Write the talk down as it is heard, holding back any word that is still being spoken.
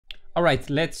All right,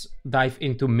 let's dive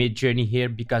into Midjourney here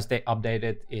because they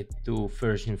updated it to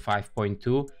version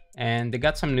 5.2 and they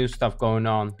got some new stuff going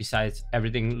on. Besides,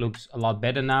 everything looks a lot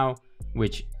better now,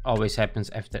 which always happens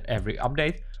after every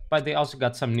update. But they also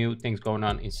got some new things going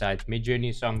on inside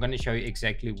Midjourney. So I'm going to show you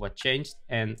exactly what changed,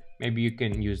 and maybe you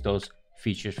can use those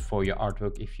features for your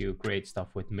artwork if you create stuff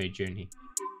with Midjourney.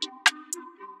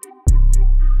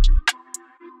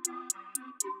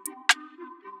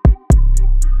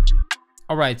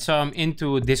 All right, so I'm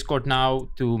into Discord now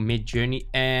to Midjourney,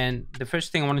 and the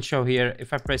first thing I want to show here,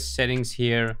 if I press settings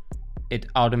here, it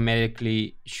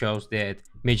automatically shows that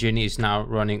Midjourney is now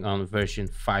running on version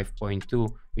 5.2,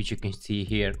 which you can see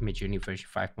here, Midjourney version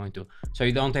 5.2. So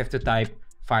you don't have to type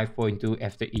 5.2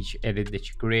 after each edit that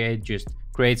you create, just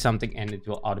create something and it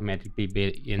will automatically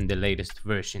be in the latest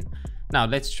version. Now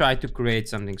let's try to create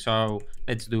something. So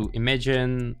let's do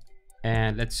imagine,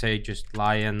 and let's say just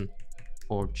lion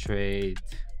portrait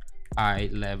eye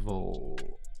level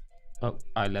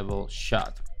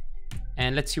shot,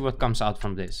 and let's see what comes out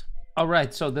from this. All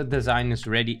right, so the design is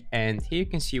ready, and here you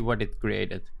can see what it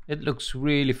created. It looks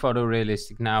really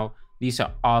photorealistic now. These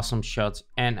are awesome shots,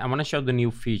 and I want to show the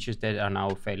new features that are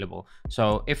now available.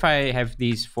 So if I have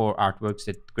these 4 artworks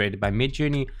that created by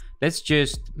Midjourney, let's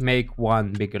just make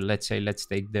one bigger. Let's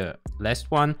take the last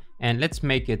one and let's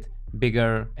make it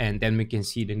bigger, and then we can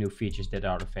see the new features that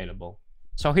are available.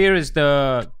 So here is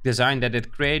the design that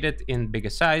it created in bigger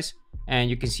size, and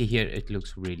you can see here it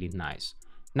looks really nice.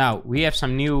 Now we have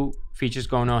some new features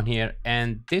going on here,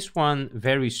 and this one,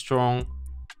 very strong,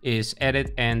 is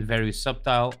added and very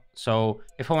subtle. So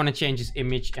if I want to change this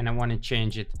image and I want to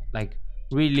change it like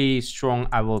really strong,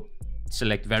 I will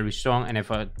select very strong, and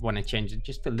if I want to change it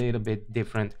just a little bit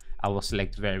different, I will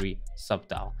select very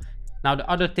subtle. Now the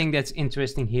other thing that's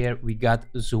interesting here, we got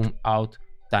zoom out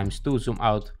 ×2, zoom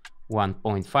out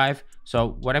 1.5.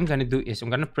 So what I'm going to do is I'm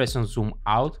going to press on zoom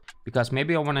out because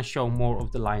maybe I want to show more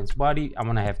of the lion's body. I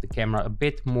want to have the camera a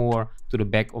bit more to the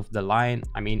back of the lion,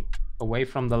 I mean away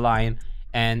from the lion,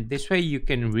 and this way you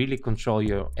can really control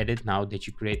your edit now that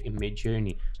you create in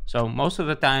Midjourney. So most of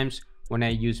the times when I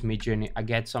use Midjourney, I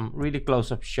get some really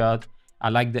close-up shot. I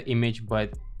like the image,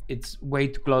 but it's way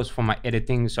too close for my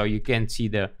editing, so you can't see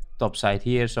the top side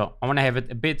here. So I want to have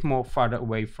it a bit more farther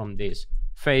away from this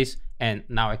face, and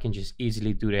now I can just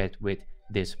easily do that with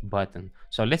this button.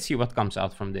 So let's see what comes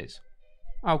out from this.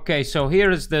 Okay, so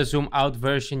here is the zoom out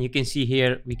version. You can see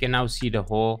here we can now see the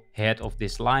whole head of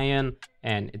this lion,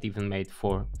 and it even made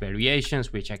 4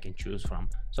 variations which I can choose from.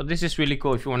 So this is really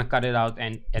cool. If you want to cut it out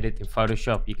and edit in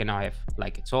Photoshop, you can now have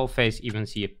like its whole face, even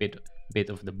see a bit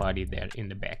of the body there in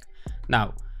the back.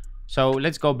 Now so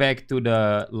let's go back to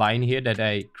the line here that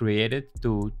I created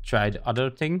to try the other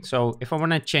thing. So if I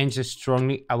want to change this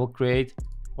strongly, I will click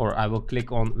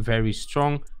on very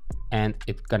strong, and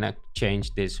it's gonna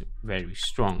change this very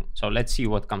strong. So let's see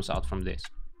what comes out from this.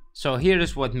 So here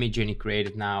is what Midjourney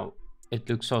created now. It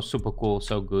looks so super cool,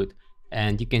 so good.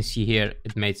 And you can see here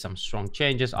it made some strong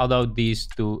changes, although these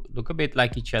two look a bit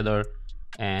like each other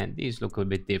and these look a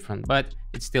bit different, but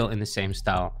it's still in the same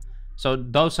style. So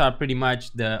those are pretty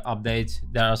much the updates.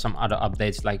 There are some other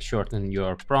updates like shorten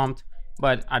your prompt,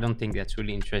 but I don't think that's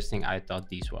really interesting. I thought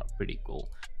these were pretty cool.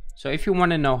 So if you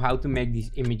want to know how to make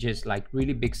these images like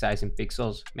really big size in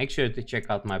pixels, make sure to check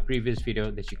out my previous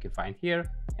video that you can find here.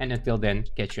 And until then,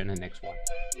 catch you in the next one.